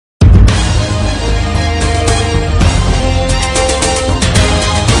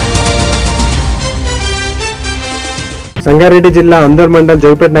సంగారెడ్డి జిల్లా అందూర్ మండల్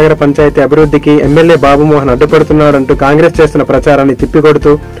జోగిపేట నగర పంచాయతీ అభివృద్ధికి ఎమ్మెల్యే బాబుమోహన్ అడ్డుపడుతున్నాడంటూ కాంగ్రెస్ చేస్తున్న ప్రచారాన్ని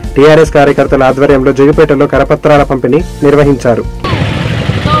తిప్పికొడుతూ టీఆర్ఎస్ కార్యకర్తల ఆధ్వర్యంలో జోగిపేటలో కరపత్రాల పంపిణీ నిర్వహించారు.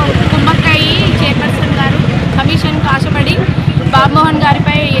 బాబుమోహన్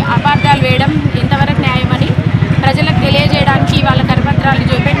గారిపై అపార్థాలు వేయడం ఎంతవరకు న్యాయమని ప్రజలకు తెలియజేయడానికి వాళ్ళ కరపత్రాలు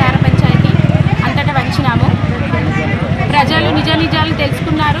జోగిపేట నగర పంచాయతీ అంతటా వంచినాము. ప్రజలు నిజాలు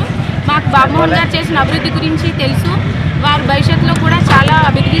తెలుసుకున్నారు. మాకు బాబుమోహన్ గారు చేసిన అభివృద్ధి గురించి తెలుసు. వారు భవిష్యత్తులో కూడా చాలా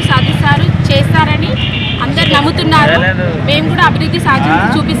అభివృద్ధి చేస్తారని అందరు నమ్ముతున్నారు. మేము కూడా అభివృద్ధి సాధించి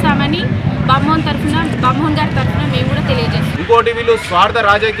చూపిస్తామని బాబుమోహన్ గారి తరఫున మేము కూడా తెలియజేస్తాం. ఇంకోటి వీళ్ళు స్వార్థ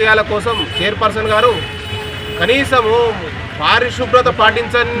రాజకీయాల కోసం చైర్పర్సన్ గారు కనీసము పారిశుభ్రత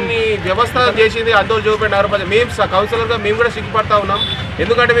పాటించని వ్యవస్థ చేసింది అందరూ జోగిపేట నగర పంచాయతీ. మేము కౌన్సిలర్గా మేము కూడా సిగ్గుపడతా ఉన్నాం.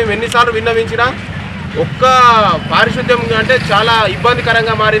 ఎందుకంటే మేము ఎన్నిసార్లు విన్నవించినా ఒక్క పారిశుద్ధ్యం అంటే చాలా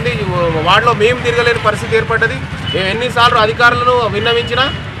ఇబ్బందికరంగా మారింది. వాటిలో మేము తిరగలేని పరిస్థితి ఏర్పడ్డది. మేము ఎన్నిసార్లు అధికారులను విన్నవించినా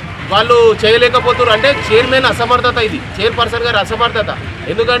వాళ్ళు చేయలేకపోతున్నారు. అంటే చైర్మన్ అసమర్థత, ఇది చైర్పర్సన్ గారి అసమర్థత.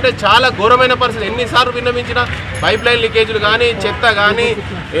 ఎందుకంటే చాలా ఘోరమైన పరిస్థితి. ఎన్నిసార్లు విన్నవించినా పైప్ లైన్ లీకేజీలు కానీ, చెత్త కానీ,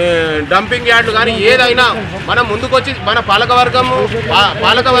 డంపింగ్ యార్డులు కానీ ఏదైనా మనం ముందుకొచ్చి మన పాలకవర్గం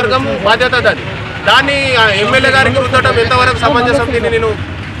బాధ్యత అది. దాన్ని ఎమ్మెల్యే గారికి రుద్దడం ఎంతవరకు సమంజసం, దీన్ని నేను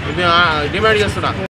డిమాండ్ చేస్తున్నా.